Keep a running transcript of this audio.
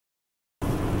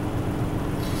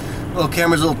Well,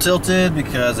 camera's a little tilted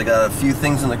because I got a few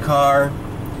things in the car.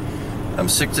 I'm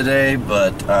sick today,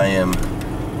 but I am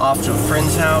off to a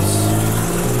friend's house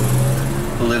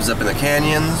who lives up in the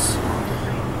canyons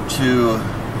to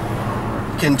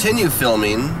continue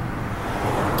filming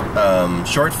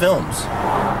short films.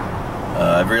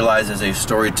 I've realized as a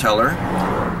storyteller,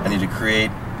 I need to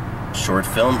create short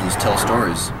films and tell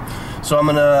stories. So I'm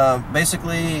gonna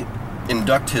basically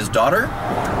induct his daughter.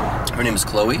 Her name is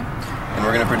Chloe, and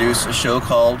we're gonna produce a show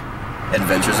called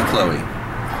Adventures of Chloe.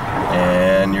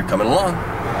 And you're coming along.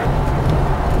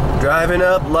 Driving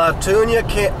up La Tuna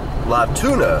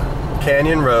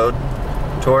Canyon Road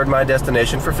toward my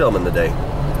destination for filming the day.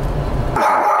 There's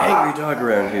an angry dog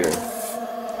around here.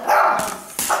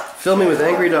 Filming with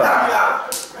angry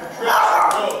dog.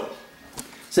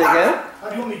 Say again? How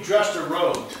do you want me dressed or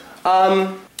robed?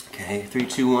 Okay, 3,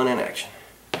 2, 1, and action.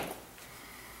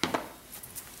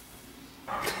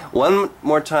 One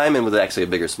more time, and with actually a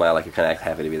bigger smile, like you're kind of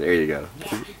happy to be there. There you go.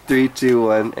 3, 2,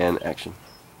 1, and action.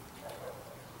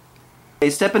 Hey,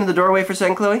 step into the doorway for a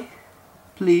second, Chloe.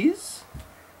 Please.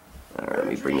 Alright, let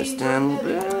me bring this down a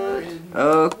little bit.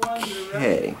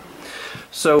 Okay.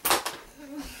 So...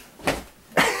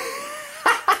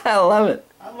 I love it.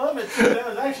 I love it too. That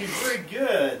was actually very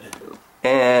good.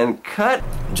 And cut.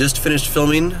 Just finished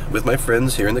filming with my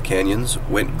friends here in the canyons.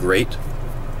 Went great.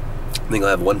 I think I'll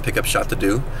have one pickup shot to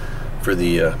do for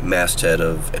the masthead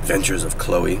of Adventures of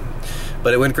Chloe.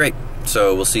 But it went great.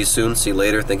 So we'll see you soon. See you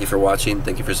later. Thank you for watching.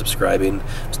 Thank you for subscribing.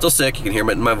 I'm still sick. You can hear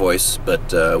it in my voice.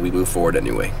 But we move forward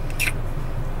anyway.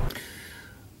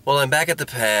 Well, I'm back at the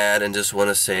pad and just want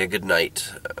to say good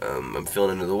night. I'm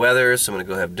feeling under the weather, so I'm going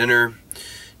to go have dinner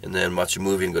and then watch a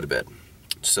movie and go to bed.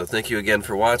 So thank you again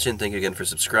for watching. Thank you again for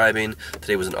subscribing.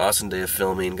 Today was an awesome day of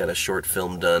filming. Got a short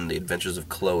film done, The Adventures of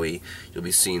Chloe. You'll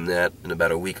be seeing that in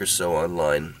about a week or so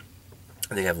online.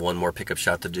 I think I have one more pickup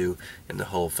shot to do and the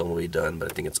whole film will be done,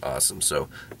 but I think it's awesome. So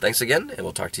thanks again, and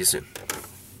we'll talk to you soon.